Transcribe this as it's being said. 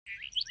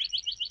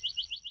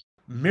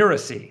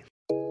Mirasee.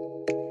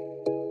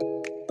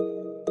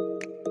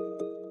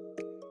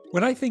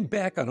 When I think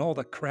back on all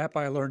the crap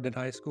I learned in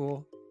high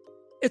school,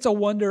 it's a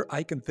wonder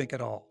I can think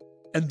at all.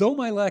 And though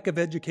my lack of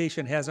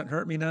education hasn't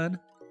hurt me none,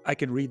 I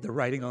can read the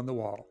writing on the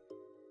wall.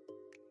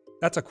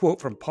 That's a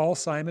quote from Paul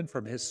Simon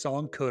from his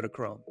song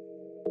Kodachrome.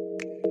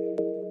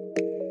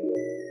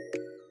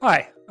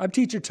 Hi, I'm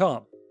Teacher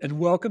Tom, and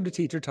welcome to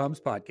Teacher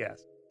Tom's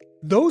podcast.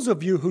 Those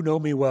of you who know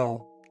me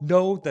well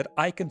know that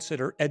I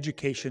consider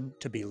education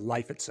to be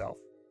life itself.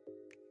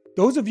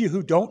 Those of you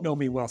who don't know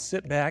me well,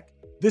 sit back.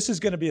 This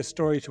is going to be a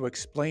story to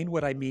explain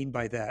what I mean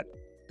by that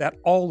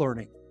all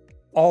learning,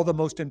 all the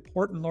most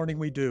important learning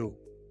we do,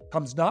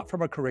 comes not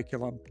from a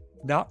curriculum,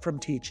 not from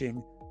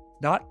teaching,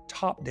 not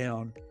top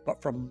down,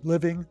 but from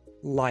living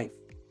life.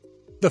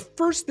 The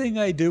first thing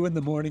I do in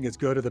the morning is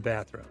go to the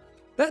bathroom.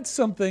 That's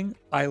something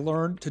I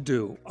learned to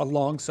do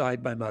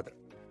alongside my mother.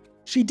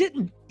 She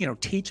didn't,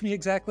 teach me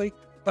exactly,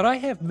 but I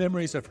have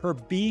memories of her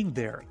being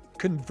there,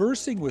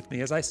 conversing with me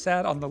as I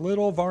sat on the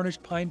little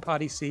varnished pine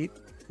potty seat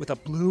with a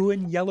blue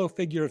and yellow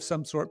figure of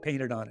some sort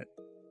painted on it.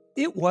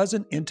 It was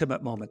an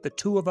intimate moment, the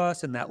two of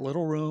us in that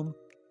little room,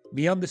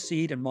 me on the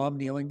seat and Mom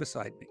kneeling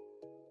beside me.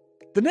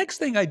 The next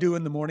thing I do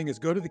in the morning is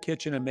go to the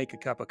kitchen and make a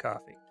cup of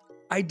coffee.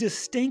 I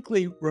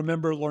distinctly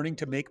remember learning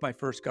to make my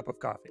first cup of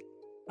coffee.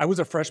 I was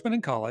a freshman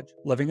in college,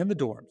 living in the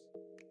dorms.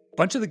 A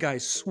bunch of the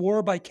guys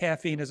swore by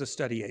caffeine as a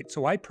study aid,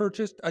 so I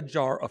purchased a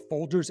jar of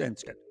Folgers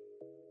Instant,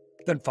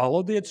 then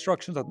followed the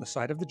instructions on the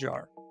side of the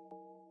jar.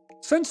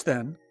 Since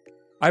then,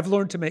 I've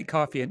learned to make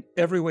coffee in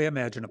every way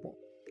imaginable,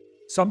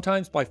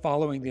 sometimes by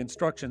following the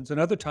instructions and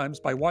other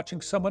times by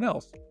watching someone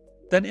else,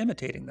 then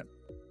imitating them.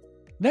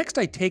 Next,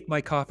 I take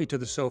my coffee to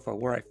the sofa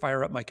where I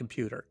fire up my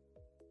computer.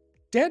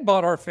 Dad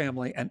bought our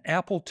family an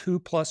Apple II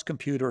Plus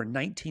computer in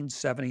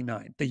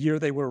 1979, the year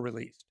they were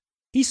released.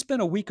 He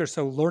spent a week or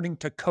so learning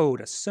to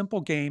code a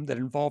simple game that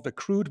involved a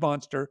crude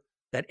monster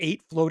that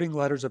ate floating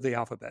letters of the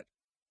alphabet.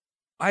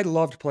 I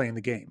loved playing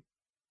the game,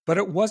 but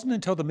it wasn't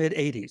until the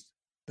mid-'80s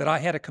that I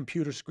had a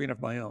computer screen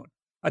of my own,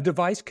 a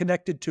device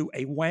connected to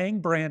a Wang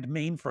brand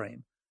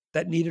mainframe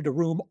that needed a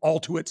room all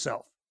to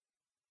itself.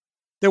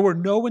 There were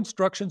no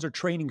instructions or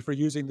training for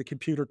using the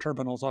computer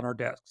terminals on our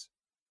desks.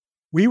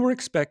 We were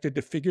expected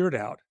to figure it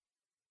out,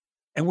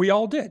 and we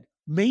all did,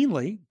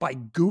 mainly by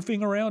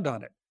goofing around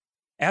on it,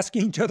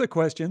 asking each other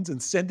questions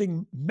and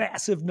sending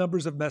massive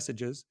numbers of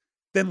messages,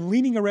 then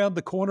leaning around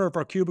the corner of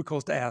our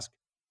cubicles to ask,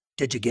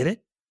 "Did you get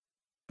it?"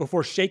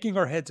 before shaking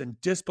our heads in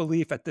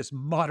disbelief at this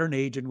modern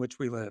age in which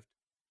we lived.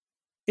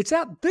 It's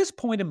at this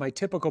point in my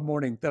typical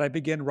morning that I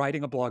begin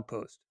writing a blog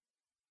post.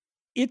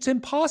 It's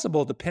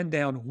impossible to pin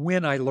down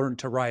when I learned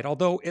to write,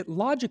 although it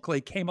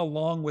logically came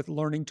along with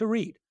learning to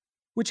read,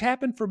 which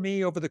happened for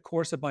me over the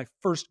course of my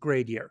first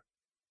grade year.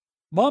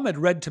 Mom had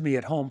read to me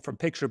at home from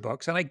picture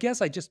books, and I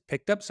guess I just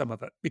picked up some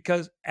of it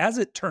because, as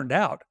it turned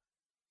out,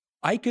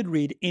 I could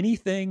read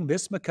anything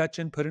Miss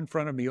McCutcheon put in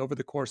front of me over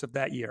the course of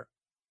that year.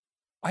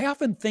 I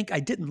often think I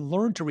didn't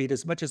learn to read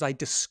as much as I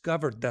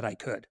discovered that I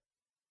could.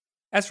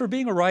 As for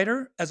being a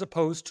writer, as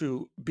opposed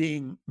to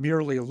being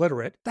merely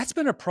illiterate, that's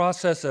been a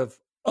process of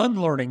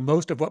unlearning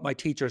most of what my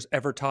teachers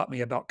ever taught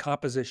me about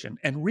composition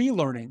and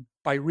relearning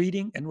by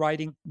reading and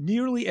writing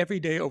nearly every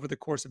day over the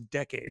course of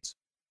decades,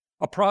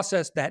 a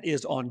process that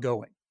is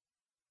ongoing.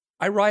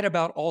 I write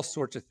about all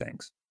sorts of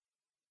things,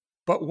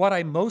 but what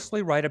I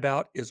mostly write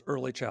about is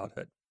early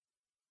childhood.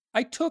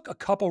 I took a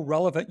couple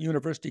relevant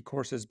university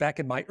courses back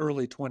in my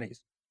early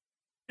 20s,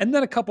 and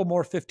then a couple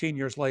more 15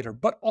 years later,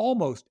 but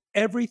almost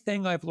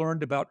everything I've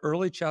learned about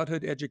early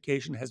childhood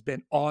education has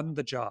been on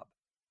the job.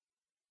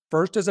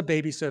 First as a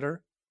babysitter,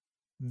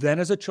 then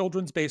as a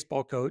children's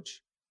baseball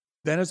coach,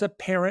 then as a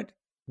parent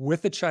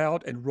with a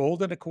child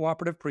enrolled in a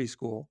cooperative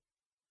preschool,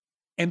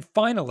 and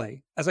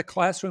finally as a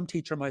classroom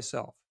teacher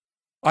myself.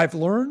 I've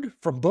learned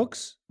from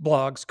books,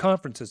 blogs,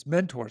 conferences,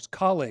 mentors,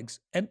 colleagues,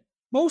 and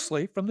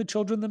mostly from the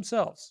children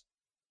themselves.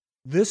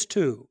 This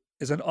too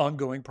is an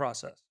ongoing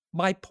process.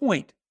 My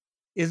point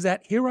is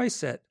that here I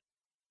sit,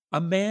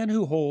 a man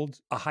who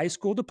holds a high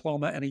school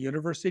diploma and a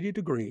university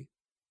degree,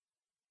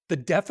 the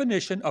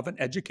definition of an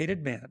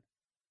educated man,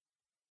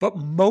 but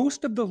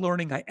most of the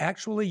learning I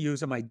actually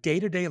use in my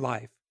day-to-day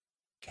life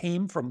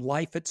came from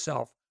life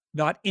itself,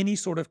 not any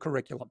sort of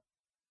curriculum.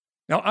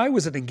 Now, I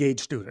was an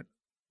engaged student,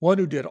 one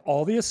who did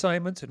all the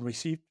assignments and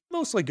received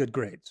mostly good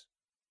grades.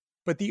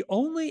 But the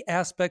only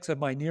aspects of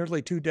my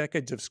nearly 2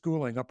 decades of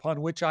schooling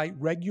upon which I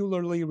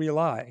regularly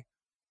rely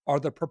are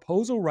the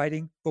proposal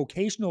writing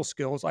vocational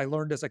skills I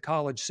learned as a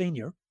college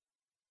senior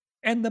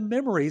and the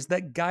memories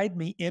that guide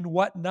me in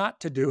what not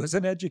to do as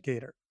an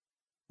educator.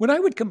 When I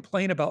would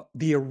complain about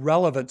the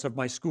irrelevance of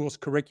my school's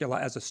curricula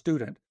as a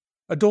student,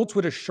 adults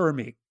would assure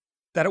me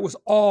that it was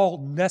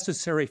all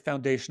necessary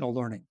foundational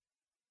learning.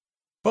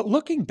 But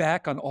looking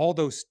back on all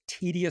those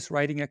tedious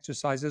writing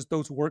exercises,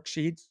 those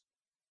worksheets,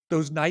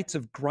 those nights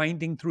of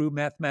grinding through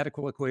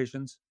mathematical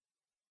equations,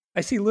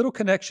 I see little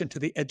connection to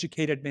the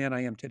educated man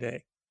I am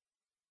today.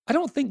 I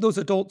don't think those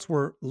adults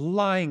were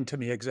lying to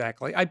me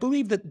exactly. I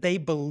believe that they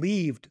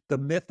believed the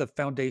myth of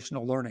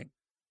foundational learning,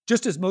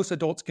 just as most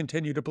adults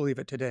continue to believe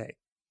it today.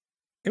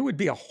 It would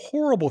be a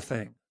horrible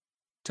thing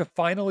to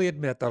finally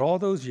admit that all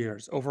those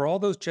years, over all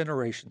those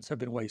generations, have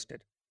been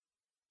wasted.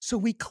 So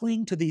we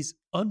cling to these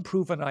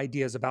unproven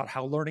ideas about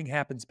how learning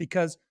happens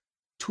because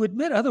to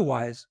admit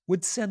otherwise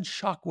would send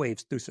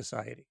shockwaves through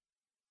society.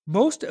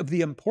 Most of the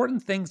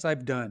important things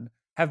I've done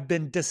have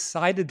been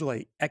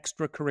decidedly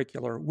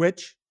extracurricular,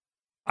 which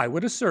I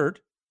would assert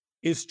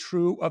is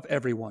true of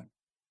everyone.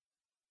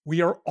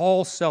 We are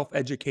all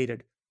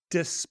self-educated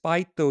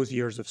despite those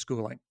years of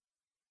schooling.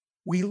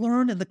 We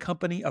learn in the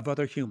company of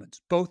other humans,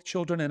 both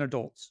children and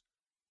adults.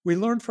 We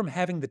learn from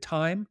having the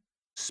time,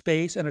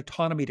 space, and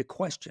autonomy to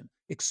question,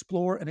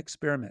 explore, and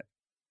experiment.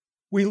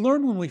 We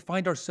learn when we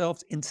find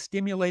ourselves in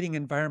stimulating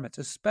environments,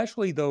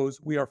 especially those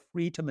we are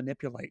free to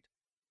manipulate.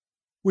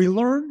 We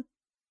learn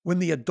when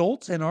the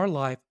adults in our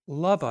life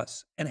love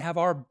us and have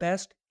our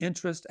best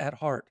interest at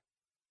heart.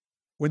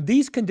 When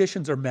these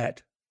conditions are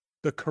met,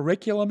 the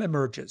curriculum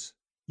emerges,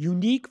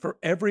 unique for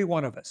every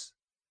one of us,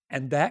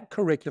 and that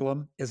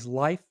curriculum is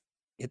life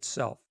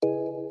itself.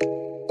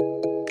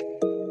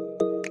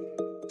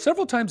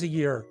 Several times a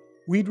year,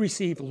 we'd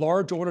receive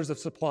large orders of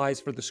supplies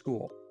for the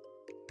school.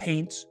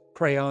 Paints,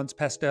 crayons,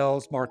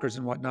 pastels, markers,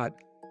 and whatnot,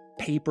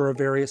 paper of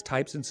various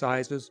types and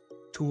sizes,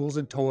 tools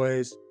and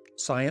toys,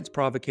 science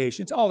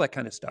provocations, all that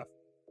kind of stuff.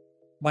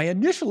 My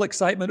initial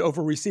excitement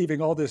over receiving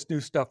all this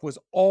new stuff was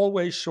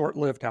always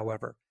short-lived,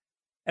 however,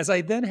 as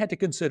I then had to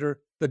consider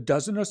the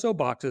dozen or so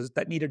boxes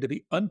that needed to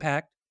be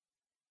unpacked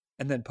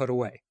and then put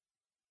away.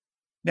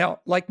 Now,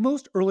 like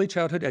most early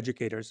childhood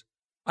educators,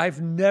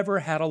 I've never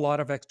had a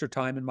lot of extra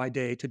time in my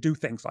day to do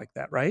things like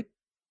that, right?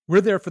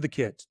 We're there for the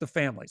kids, the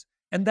families,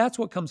 and that's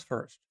what comes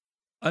first.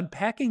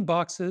 Unpacking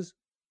boxes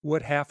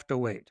would have to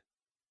wait.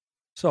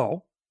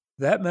 So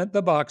that meant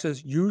the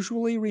boxes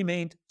usually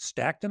remained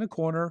stacked in a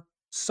corner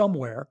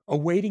somewhere,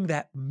 awaiting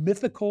that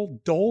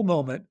mythical, dull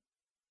moment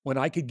when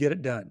I could get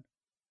it done,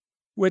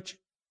 which,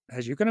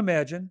 as you can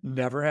imagine,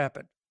 never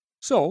happened.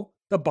 So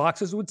the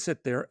boxes would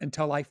sit there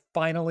until I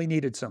finally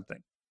needed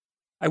something.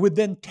 I would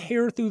then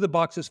tear through the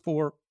boxes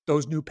for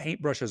those new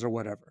paintbrushes or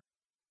whatever,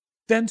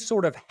 then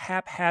sort of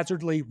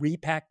haphazardly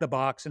repack the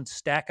box and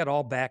stack it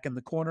all back in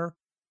the corner.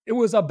 It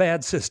was a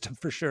bad system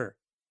for sure.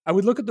 I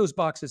would look at those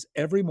boxes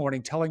every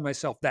morning telling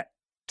myself that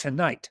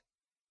tonight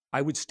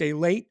I would stay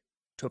late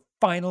to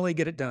finally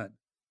get it done.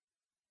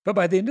 But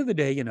by the end of the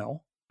day,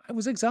 I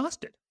was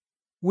exhausted.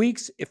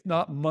 Weeks, if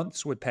not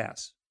months, would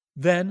pass.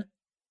 Then,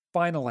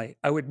 finally,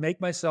 I would make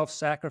myself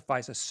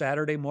sacrifice a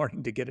Saturday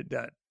morning to get it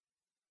done.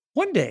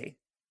 One day,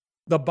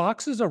 the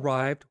boxes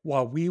arrived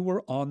while we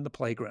were on the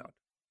playground,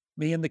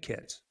 me and the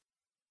kids.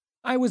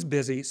 I was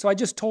busy, so I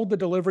just told the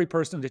delivery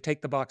person to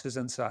take the boxes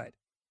inside.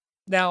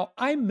 Now,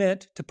 I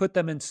meant to put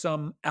them in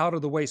some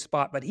out-of-the-way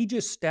spot, but he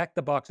just stacked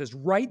the boxes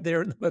right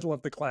there in the middle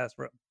of the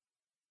classroom.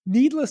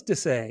 Needless to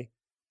say,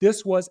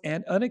 this was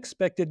an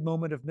unexpected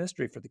moment of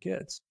mystery for the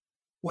kids.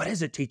 What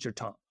is it, Teacher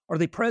Tom? Are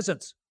they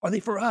presents? Are they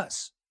for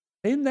us?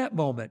 In that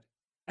moment,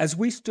 as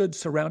we stood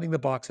surrounding the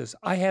boxes,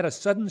 I had a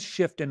sudden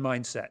shift in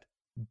mindset.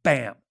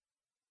 Bam!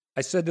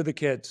 I said to the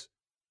kids,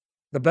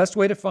 the best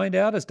way to find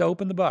out is to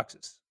open the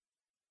boxes.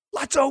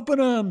 Let's open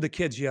them, the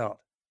kids yelled.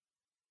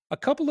 A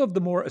couple of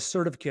the more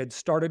assertive kids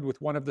started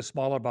with one of the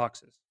smaller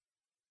boxes.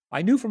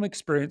 I knew from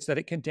experience that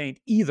it contained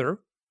either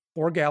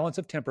 4 gallons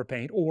of tempera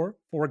paint or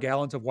 4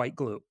 gallons of white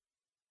glue.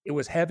 It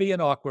was heavy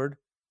and awkward,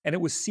 and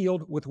it was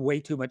sealed with way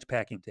too much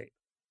packing tape.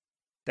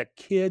 The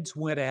kids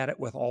went at it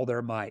with all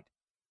their might,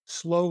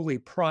 slowly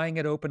prying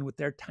it open with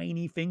their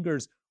tiny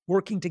fingers,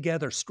 working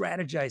together,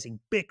 strategizing,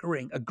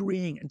 bickering,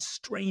 agreeing, and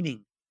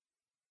straining.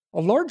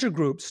 A larger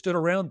group stood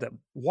around them,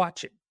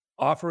 watching,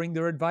 offering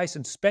their advice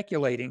and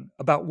speculating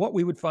about what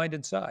we would find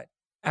inside.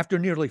 After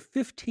nearly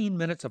 15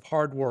 minutes of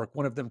hard work,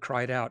 one of them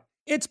cried out,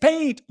 "It's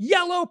paint!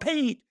 Yellow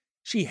paint!"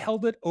 She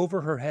held it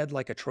over her head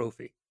like a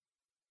trophy.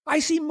 "I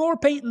see more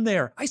paint in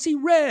there! I see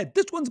red!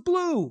 This one's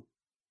blue!"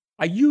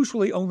 I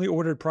usually only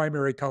ordered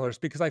primary colors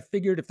because I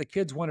figured if the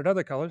kids wanted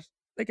other colors,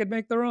 they could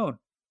make their own.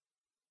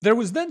 There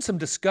was then some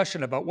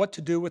discussion about what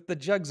to do with the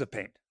jugs of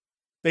paint.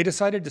 They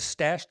decided to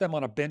stash them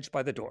on a bench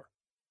by the door.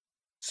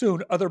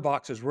 Soon, other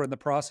boxes were in the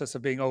process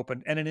of being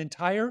opened, and an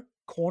entire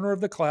corner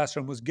of the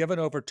classroom was given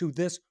over to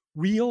this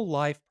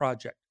real-life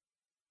project.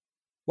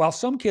 While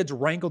some kids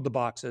wrangled the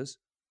boxes,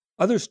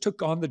 others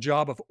took on the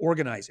job of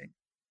organizing,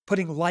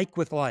 putting like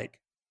with like,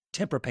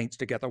 tempera paints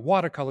together,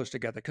 watercolors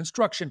together,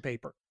 construction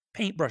paper,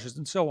 paintbrushes,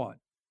 and so on.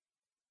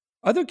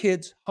 Other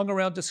kids hung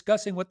around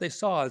discussing what they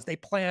saw as they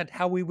planned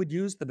how we would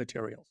use the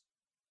materials.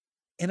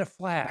 In a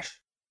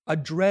flash, a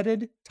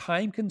dreaded,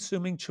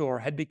 time-consuming chore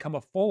had become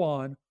a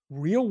full-on,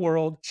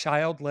 real-world,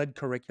 child-led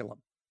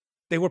curriculum.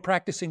 They were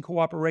practicing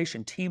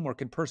cooperation, teamwork,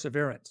 and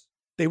perseverance.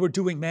 They were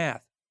doing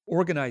math,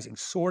 organizing,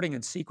 sorting,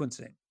 and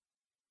sequencing.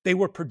 They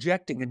were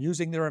projecting and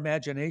using their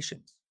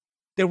imaginations.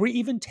 They were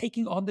even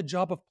taking on the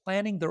job of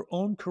planning their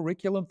own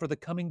curriculum for the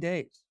coming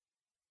days.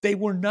 They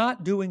were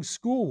not doing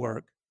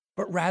schoolwork,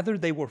 but rather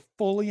they were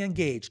fully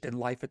engaged in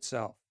life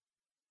itself.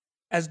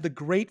 As the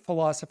great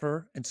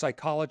philosopher and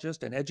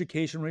psychologist and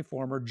education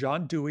reformer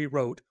John Dewey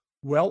wrote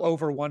well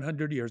over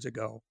 100 years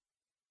ago,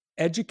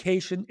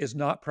 education is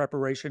not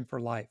preparation for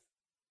life.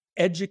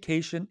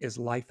 Education is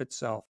life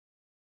itself.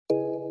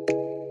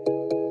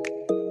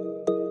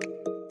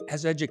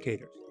 As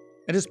educators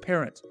and as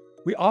parents,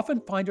 we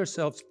often find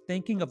ourselves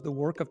thinking of the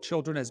work of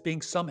children as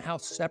being somehow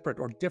separate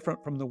or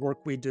different from the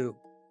work we do.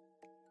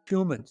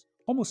 Humans,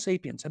 Homo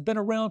sapiens, have been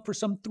around for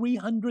some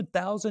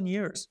 300,000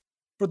 years.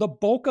 For the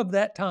bulk of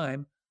that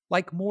time,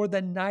 like more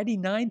than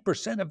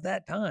 99% of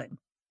that time,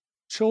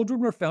 children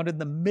were found in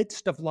the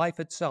midst of life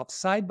itself,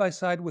 side by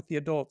side with the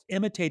adults,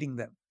 imitating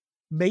them,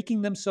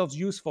 making themselves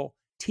useful,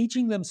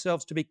 teaching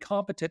themselves to be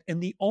competent in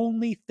the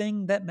only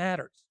thing that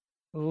matters,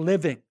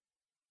 living.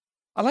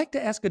 I like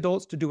to ask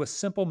adults to do a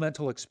simple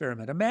mental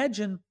experiment.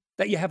 Imagine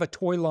that you have a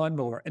toy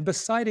lawnmower and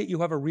beside it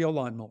you have a real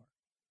lawnmower.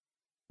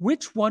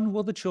 Which one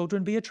will the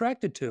children be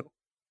attracted to?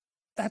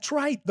 That's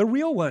right, the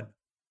real one.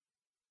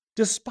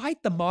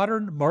 Despite the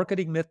modern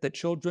marketing myth that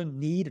children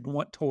need and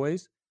want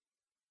toys,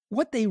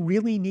 what they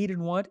really need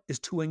and want is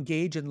to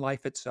engage in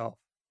life itself.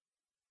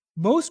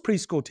 Most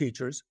preschool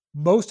teachers,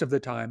 most of the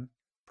time,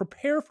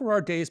 prepare for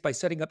our days by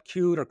setting up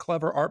cute or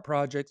clever art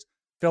projects,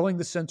 filling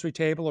the sensory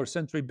table or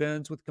sensory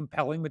bins with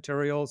compelling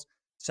materials,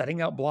 setting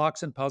out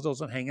blocks and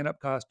puzzles, and hanging up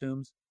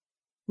costumes.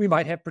 We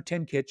might have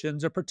pretend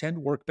kitchens or pretend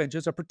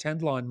workbenches or pretend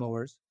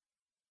lawnmowers.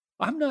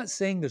 I'm not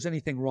saying there's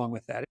anything wrong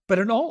with that, but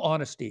in all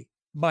honesty,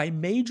 my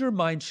major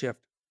mind shift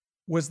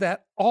was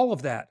that, all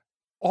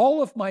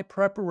of my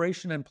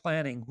preparation and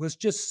planning was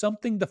just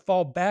something to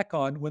fall back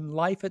on when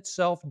life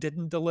itself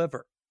didn't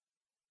deliver.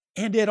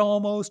 And it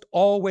almost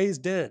always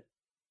did.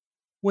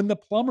 When the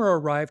plumber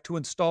arrived to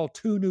install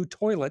 2 new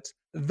toilets,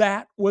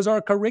 that was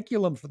our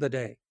curriculum for the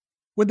day.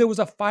 When there was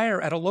a fire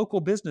at a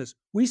local business,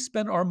 we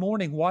spent our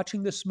morning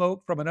watching the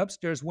smoke from an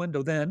upstairs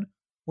window. Then,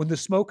 when the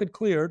smoke had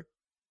cleared,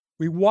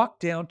 we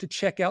walked down to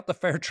check out the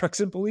fire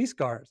trucks and police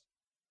cars.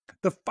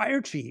 The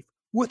fire chief,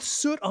 with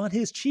soot on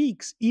his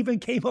cheeks, even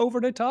came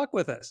over to talk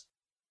with us.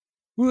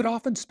 We would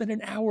often spend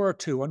an hour or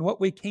two on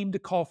what we came to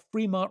call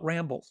Fremont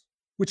rambles,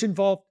 which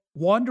involved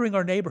wandering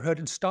our neighborhood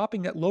and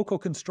stopping at local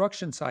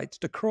construction sites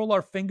to curl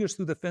our fingers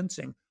through the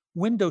fencing,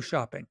 window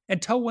shopping,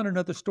 and tell one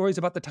another stories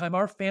about the time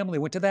our family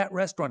went to that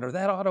restaurant or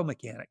that auto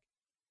mechanic.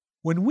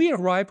 When we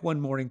arrived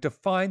one morning to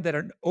find that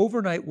an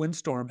overnight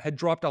windstorm had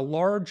dropped a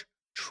large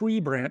tree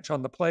branch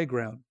on the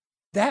playground,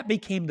 that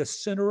became the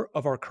center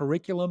of our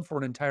curriculum for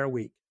an entire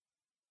week.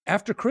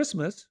 After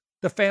Christmas,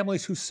 the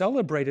families who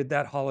celebrated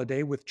that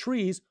holiday with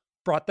trees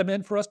brought them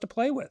in for us to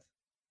play with.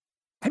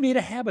 I made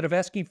a habit of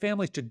asking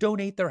families to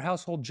donate their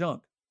household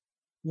junk.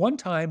 One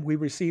time, we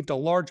received a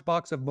large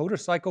box of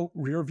motorcycle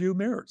rearview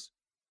mirrors.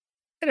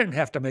 I didn't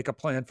have to make a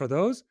plan for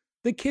those.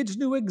 The kids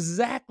knew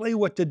exactly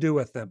what to do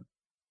with them.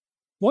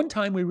 One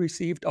time, we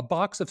received a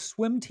box of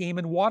swim team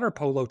and water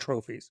polo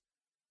trophies.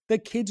 The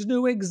kids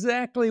knew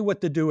exactly what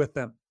to do with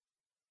them.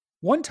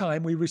 One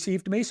time, we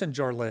received mason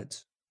jar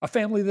lids. A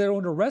family that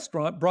owned a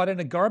restaurant brought in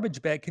a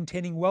garbage bag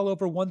containing well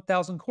over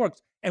 1,000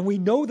 corks. And we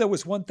know there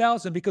was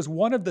 1,000 because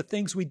one of the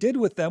things we did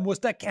with them was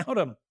to count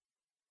them.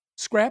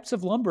 Scraps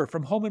of lumber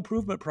from home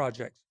improvement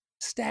projects,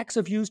 stacks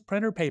of used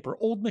printer paper,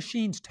 old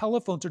machines,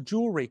 telephones, or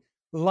jewelry.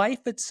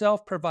 Life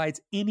itself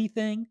provides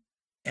anything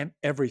and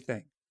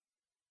everything.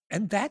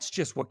 And that's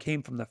just what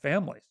came from the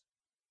families.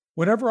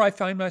 Whenever I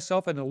find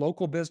myself in a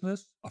local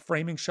business, a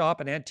framing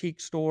shop, an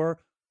antique store,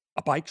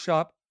 a bike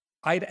shop,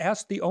 I'd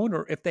ask the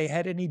owner if they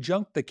had any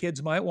junk the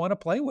kids might want to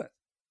play with.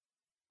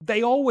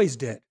 They always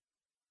did.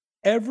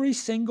 Every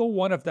single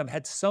one of them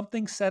had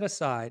something set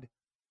aside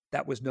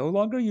that was no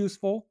longer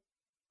useful,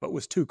 but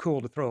was too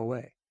cool to throw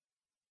away.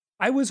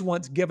 I was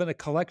once given a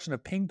collection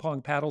of ping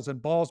pong paddles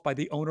and balls by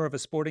the owner of a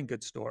sporting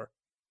goods store.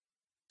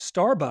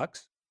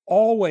 Starbucks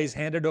always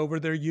handed over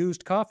their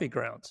used coffee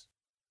grounds.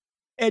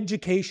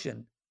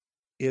 Education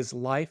is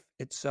life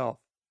itself.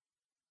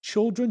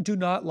 Children do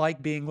not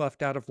like being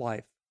left out of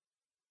life.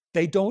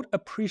 They don't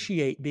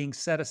appreciate being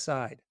set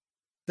aside.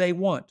 They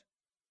want,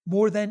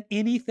 more than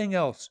anything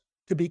else,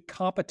 to be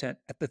competent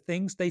at the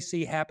things they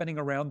see happening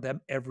around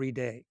them every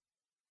day.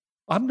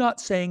 I'm not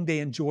saying they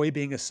enjoy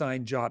being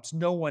assigned jobs.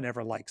 No one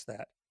ever likes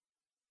that.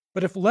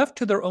 But if left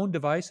to their own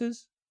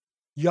devices,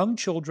 young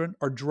children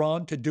are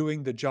drawn to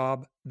doing the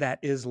job that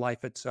is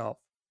life itself.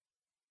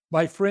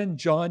 My friend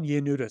John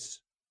Yanutis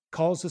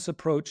calls this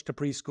approach to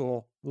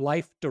preschool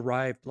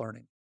life-derived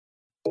learning.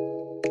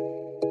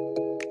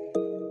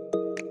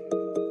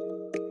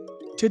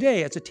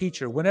 Today, as a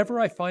teacher, whenever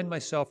I find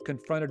myself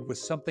confronted with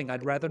something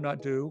I'd rather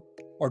not do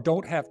or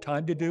don't have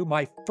time to do,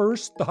 my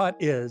first thought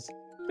is,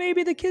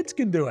 maybe the kids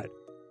can do it.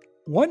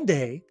 One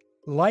day,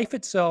 life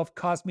itself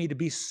caused me to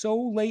be so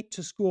late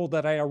to school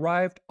that I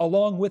arrived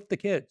along with the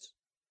kids.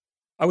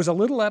 I was a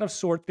little out of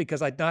sorts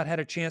because I'd not had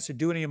a chance to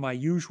do any of my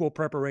usual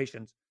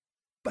preparations,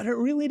 but it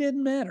really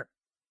didn't matter.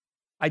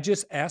 I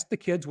just asked the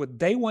kids what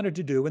they wanted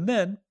to do, and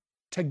then,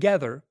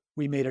 together,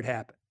 we made it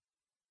happen.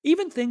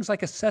 Even things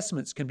like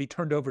assessments can be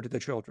turned over to the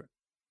children.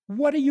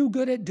 What are you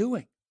good at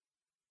doing?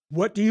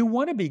 What do you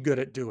want to be good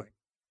at doing?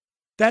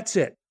 That's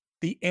it.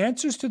 The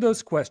answers to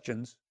those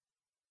questions,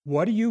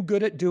 what are you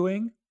good at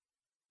doing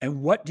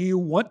and what do you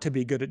want to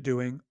be good at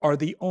doing, are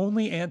the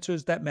only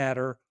answers that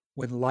matter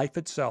when life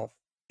itself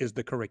is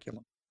the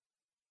curriculum.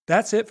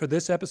 That's it for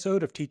this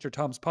episode of Teacher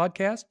Tom's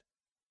podcast.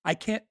 I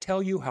can't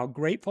tell you how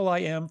grateful I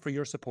am for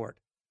your support.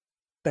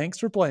 Thanks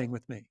for playing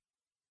with me.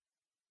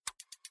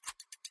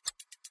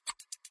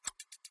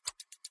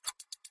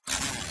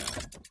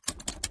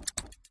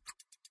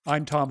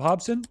 I'm Tom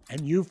Hobson,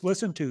 and you've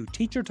listened to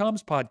Teacher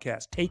Tom's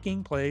podcast,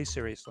 Taking Play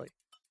Seriously.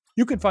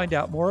 You can find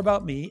out more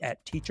about me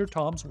at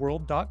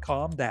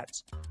teachertomsworld.com.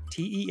 That's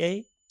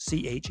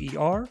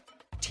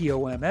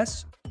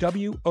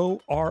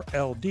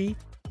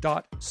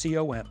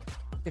teachertomsworld.com.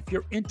 If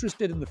you're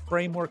interested in the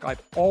framework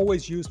I've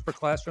always used for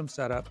classroom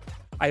setup,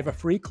 I have a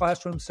free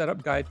classroom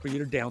setup guide for you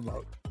to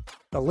download.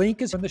 The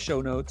link is in the show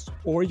notes,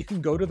 or you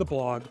can go to the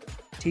blog,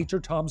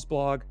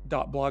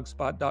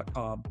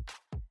 teachertomsblog.blogspot.com.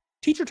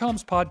 Teacher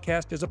Tom's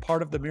podcast is a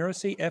part of the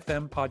Mirasee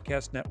FM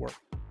podcast network,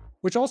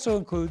 which also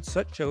includes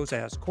such shows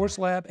as Course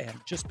Lab and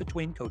Just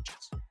Between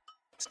Coaches.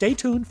 Stay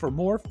tuned for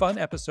more fun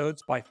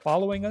episodes by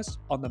following us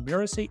on the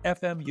Mirasee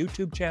FM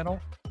YouTube channel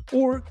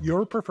or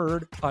your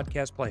preferred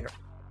podcast player.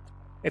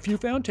 If you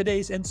found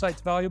today's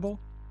insights valuable,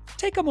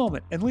 take a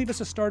moment and leave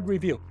us a starred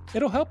review.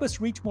 It'll help us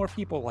reach more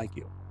people like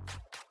you.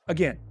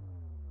 Again,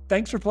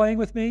 thanks for playing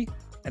with me,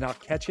 and I'll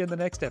catch you in the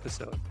next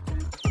episode.